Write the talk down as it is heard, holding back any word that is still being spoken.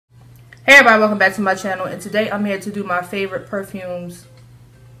Hey everybody, welcome back to my channel, and today I'm here to do my favorite perfumes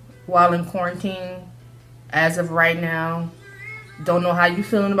while in quarantine. As of right now, don't know how you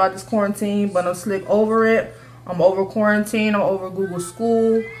feeling about this quarantine, but I'm slick over it. I'm over quarantine, I'm over Google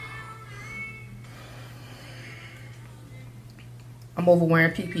School. I'm over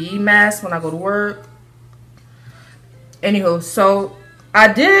wearing PPE masks when I go to work. Anywho, so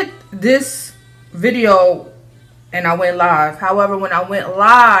I did this video and I went live. However, when I went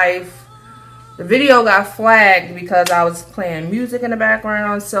live, the video got flagged because I was playing music in the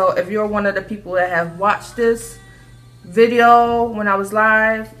background. So if you're one of the people that have watched this video when I was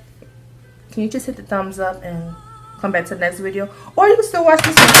live, can you just hit the thumbs up and come back to the next video? Or you can still watch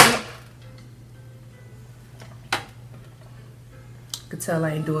this video. I could tell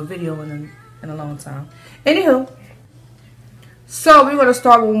I ain't do a video in a long time. Anywho, so we're going to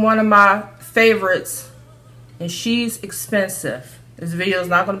start with one of my favorites, and she's expensive. This video is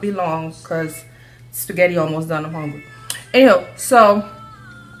not going to be long because spaghetti almost done. I'm hungry. Anywho, so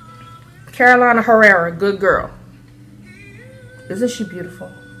Carolina Herrera, Good Girl. Isn't she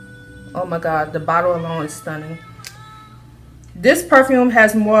beautiful? Oh my God, the bottle alone is stunning. This perfume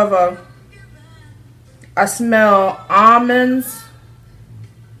has more of I smell almonds.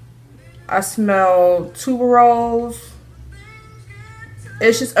 I smell tuberose.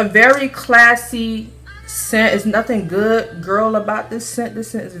 It's just a very classy scent. It's nothing good girl about this scent.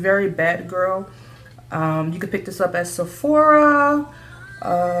 This scent is very bad girl. You can pick this up at Sephora.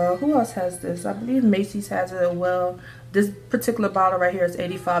 Who else has this? I believe Macy's has it as well. This particular bottle right here is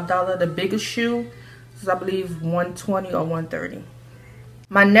 $85. The biggest shoe is, I believe, $120 or $130.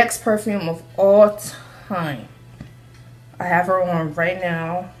 My next perfume of all time, I have her on right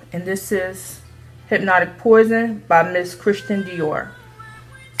now, and this is Hypnotic Poison by Miss Christian Dior.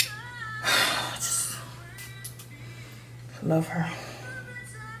 Love her.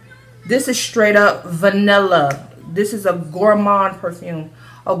 This is straight up vanilla. This is a Gourmand perfume.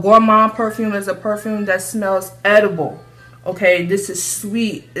 A Gourmand perfume is a perfume that smells edible. Okay, this is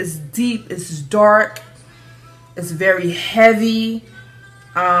sweet, it's deep, it's dark, it's very heavy.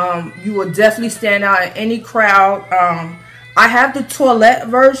 You will definitely stand out in any crowd. I have the toilette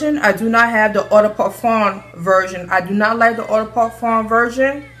version. I do not have the eau de parfum version. I do not like the eau de parfum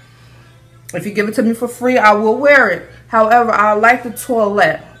version. If you give it to me for free, I will wear it. However, I like the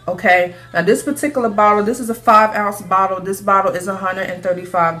toilette. Okay, now this particular bottle, this is a 5-ounce bottle. This bottle is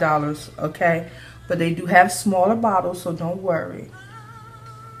 $135. Okay, but they do have smaller bottles, so don't worry.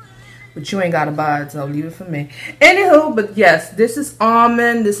 But you ain't gotta buy it, so leave it for me. Anywho, but yes, this is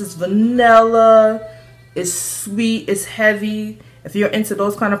almond. This is vanilla. It's sweet. It's heavy. If you're into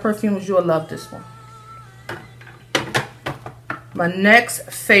those kind of perfumes, you'll love this one. My next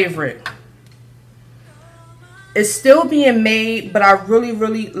favorite. It's still being made, but I really,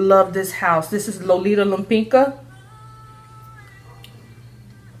 really love this house. This is Lolita Lempicka.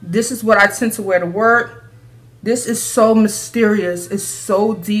 This is what I tend to wear to work. This is so mysterious. It's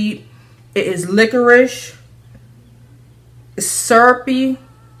so deep. It is licorice. It's syrupy.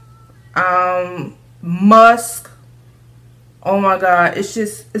 Musk. Oh my God. It's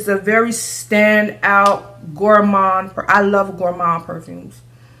a very standout Gourmand. I love Gourmand perfumes.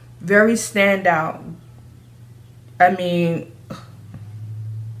 Very standout. I mean,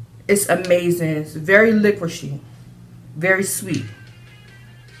 it's amazing. It's very licoricey, very sweet.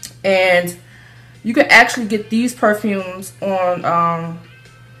 And you can actually get these perfumes on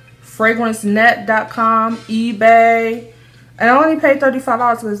fragrancenet.com, eBay. And I only paid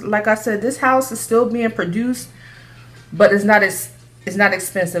 $35 because, like I said, this house is still being produced, but it's not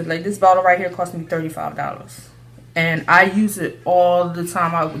expensive. Like this bottle right here cost me $35. And I use it all the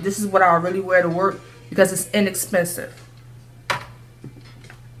time. This is what I really wear to work, because it's inexpensive.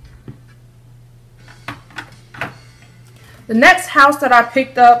 The next house that I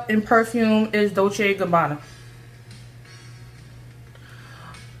picked up in perfume is Dolce & Gabbana.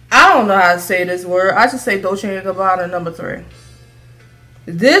 I don't know how to say this word. I just say Dolce & Gabbana number 3.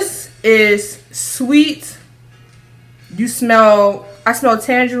 This is sweet. I smell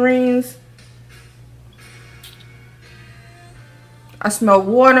tangerines. I smell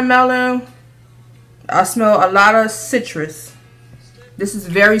watermelon. I smell a lot of citrus. This is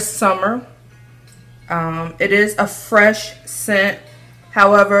very summer. It is a fresh scent.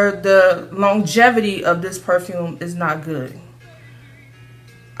 However, the longevity of this perfume is not good.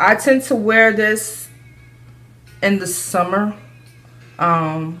 I tend to wear this in the summer.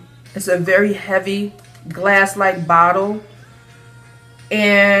 It's a very heavy glass-like bottle.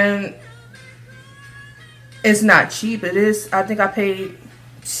 And it's not cheap. It is, I think I paid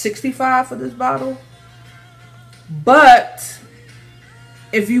 $65 for this bottle. But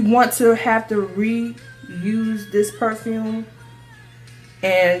if you want to have to reuse this perfume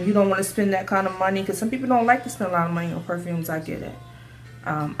and you don't want to spend that kind of money, because some people don't like to spend a lot of money on perfumes, I get it.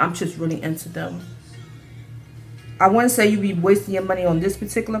 I'm just really into them. I wouldn't say you'd be wasting your money on this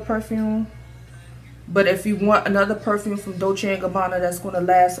particular perfume, but if you want another perfume from Dolce & Gabbana that's going to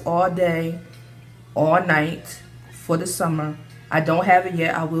last all day, all night for the summer, I don't have it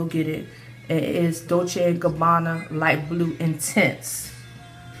yet, I will get it. It is Dolce & Gabbana Light Blue Intense.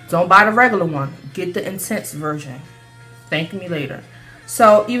 Don't buy the regular one, get the Intense version. Thank me later.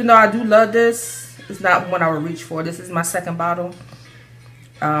 So even though I do love this, it's not one I would reach for. This is my second bottle.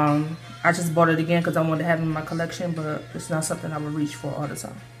 I just bought it again because I wanted to have it in my collection, but it's not something I would reach for all the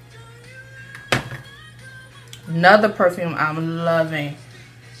time. Another perfume I'm loving,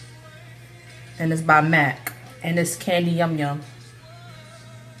 and it's by MAC, and it's Candy Yum Yum.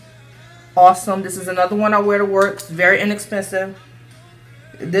 Awesome. This is another one I wear to work. It's very inexpensive.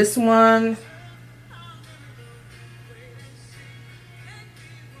 This one,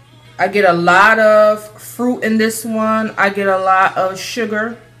 I get a lot of fruit in this one. I get a lot of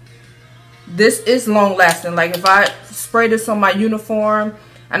sugar. This is long lasting. Like if I spray this on my uniform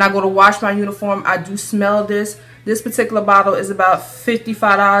and I go to wash my uniform, I do smell this. This particular bottle is about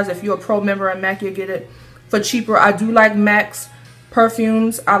 $55. If you're a pro member at MAC, you'll get it for cheaper. I do like MAC's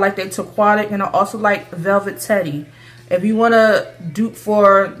perfumes. I like their Taquatic, and I also like Velvet Teddy. If you want to dupe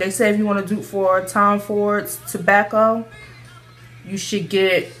for, they say if you want to dupe for Tom Ford's tobacco, you should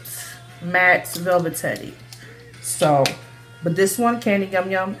get MAC's Velvet Teddy. So, but this one, Candy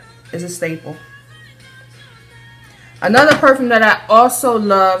Yum Yum, is a staple. Another perfume that I also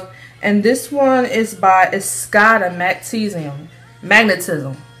love, and this one is by Escada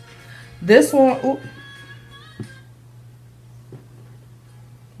Magnetism. This one, ooh,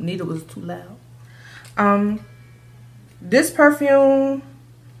 needle was too loud. This perfume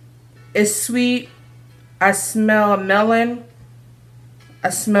is sweet. I smell melon. I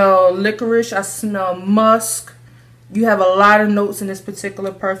smell licorice. I smell musk. You have a lot of notes in this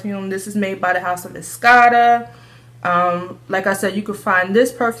particular perfume. This is made by the house of Escada. Like I said, you can find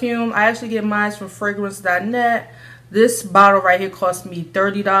this perfume. I actually get mine from fragrance.net. This bottle right here cost me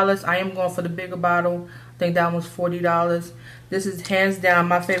 $30. I am going for the bigger bottle. I think that one's $40. This is hands down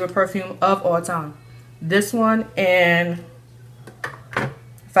my favorite perfume of all time. This one, and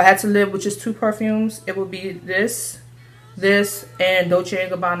if I had to live with just two perfumes, it would be this, and Dolce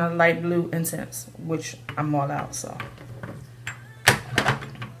 & Gabbana Light Blue Intense, which I'm all out, so.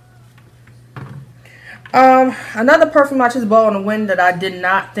 Another perfume I just bought on a whim that I did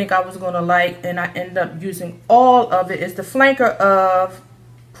not think I was going to like, and I ended up using all of it, is the flanker of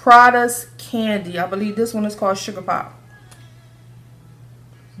Prada's Candy. I believe this one is called Sugar Pop.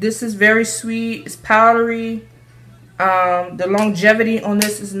 This is very sweet. It's powdery. The longevity on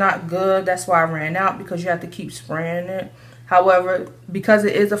this is not good. That's why I ran out, because you have to keep spraying it. However, because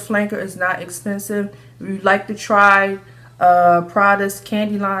it is a flanker, it's not expensive. If you'd like to try Prada's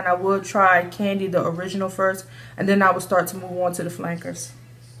Candy line, I would try Candy, the original, first, and then I would start to move on to the flankers.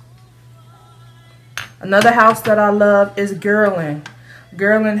 Another house that I love is Guerlain.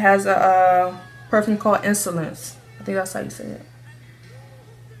 Guerlain has a perfume called Insolence. I think that's how you say it.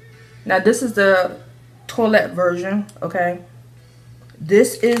 Now this is the toilet version, okay?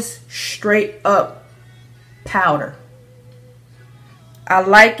 This is straight up powder. I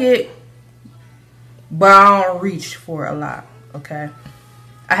like it, but I don't reach for it a lot, okay?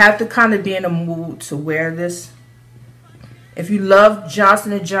 I have to kind of be in a mood to wear this. If you love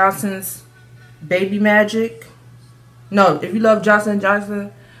Johnson & Johnson's Baby Magic, no, if you love Johnson &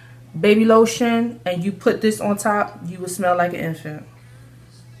 Johnson Baby Lotion and you put this on top, you will smell like an infant.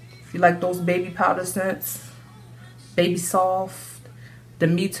 If you like those baby powder scents, Baby Soft,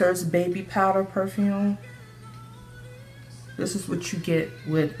 Demeter's Baby Powder Perfume, this is what you get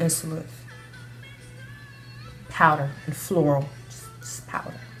with Insolence. Powder and floral. Just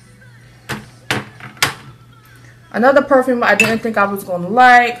powder. Another perfume I didn't think I was going to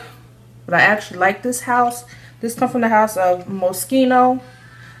like, but I actually like this house. This comes from the house of Moschino,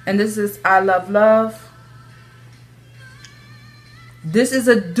 and this is I Love Love. This is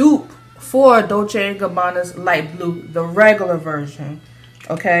a dupe for Dolce & Gabbana's Light Blue, the regular version.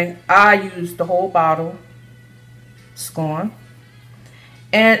 Okay, I used the whole bottle. It's gone.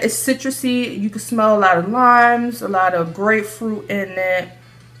 And it's citrusy. You can smell a lot of limes, a lot of grapefruit in it.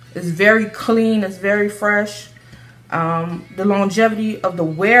 It's very clean. It's very fresh. The longevity of the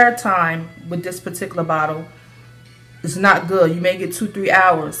wear time with this particular bottle is not good. You may get 2-3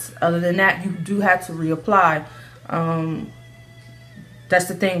 hours. Other than that, you do have to reapply. That's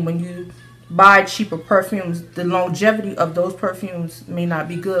the thing. When you buy cheaper perfumes, the longevity of those perfumes may not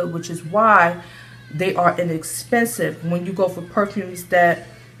be good, which is why they are inexpensive. When you go for perfumes that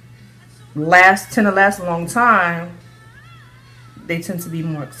tend to last a long time, they tend to be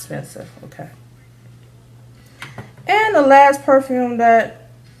more expensive. Okay. And the last perfume that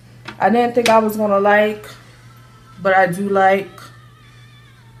I didn't think I was gonna like, but I do like,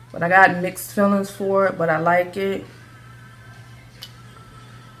 but I got mixed feelings for it, but I like it.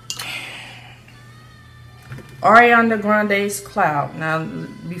 Ariana Grande's Cloud. Now,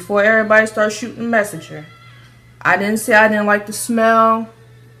 before everybody starts shooting Messenger, I didn't say I didn't like the smell.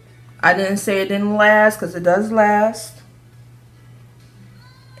 I didn't say it didn't last, because it does last.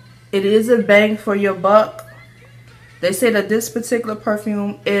 It is a bang for your buck. They say that this particular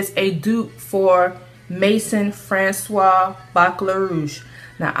perfume is a dupe for Maison Francois Baccarat Rouge.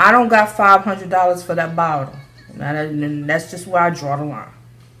 Now, I don't got $500 for that bottle. And that's just where I draw the line.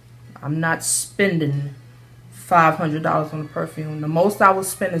 I'm not spending $500 on a perfume. The most I will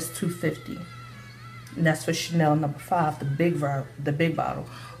spend is $250, and that's for Chanel No. 5, the big bottle.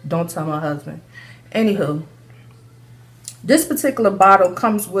 Don't tell my husband. Anywho, this particular bottle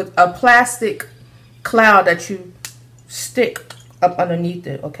comes with a plastic cloud that you stick up underneath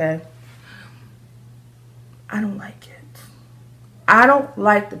it. Okay, I don't like it. I don't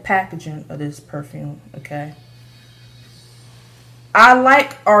like the packaging of this perfume. Okay, I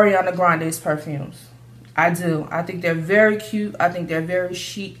like Ariana Grande's perfumes. I do. I think they're very cute. I think they're very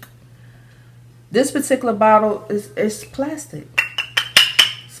chic. This particular bottle is plastic.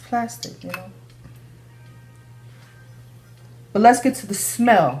 It's plastic, you know. But let's get to the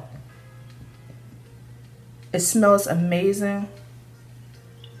smell. It smells amazing.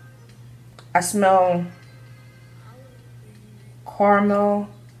 I smell caramel,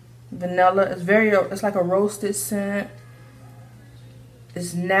 vanilla. It's like a roasted scent.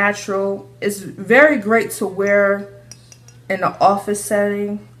 It's natural. It's very great to wear in an office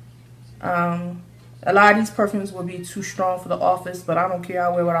setting. A lot of these perfumes will be too strong for the office, but I don't care. I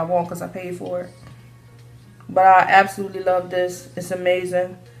wear what I want because I paid for it. But I absolutely love this. It's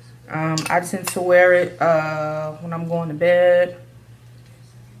amazing. I tend to wear it when I'm going to bed.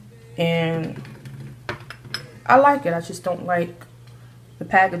 And I like it. I just don't like the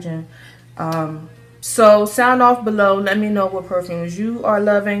packaging. So sound off below. Let me know what perfumes you are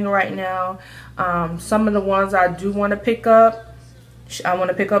loving right now. Some of the ones I do want to pick up. I want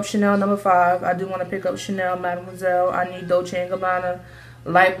to pick up Chanel No. 5. I do want to pick up Chanel Mademoiselle. I need Dolce & Gabbana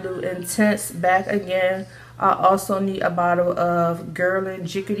Light Blue Intense back again. I also need a bottle of Guerlain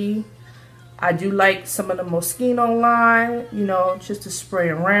Jiggity. I do like some of the Moschino line, you know, just to spray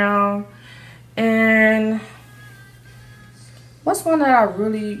around. And what's one that I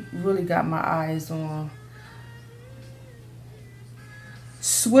really got my eyes on?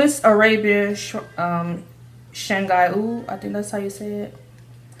 Swiss Arabian Shanghai. Ooh, I think that's how you say it.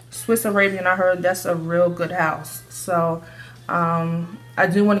 Swiss Arabian, I heard that's a real good house. So I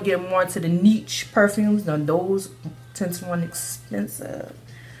do want to get more into the niche perfumes. Now those tend to run expensive.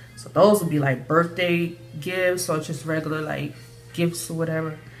 So those will be like birthday gifts or just regular like gifts or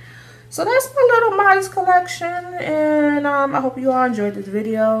whatever. So that's my little modest collection. And I hope you all enjoyed this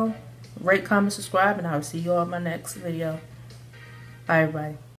video. Rate, comment, subscribe, and I will see you all in my next video. Bye everybody.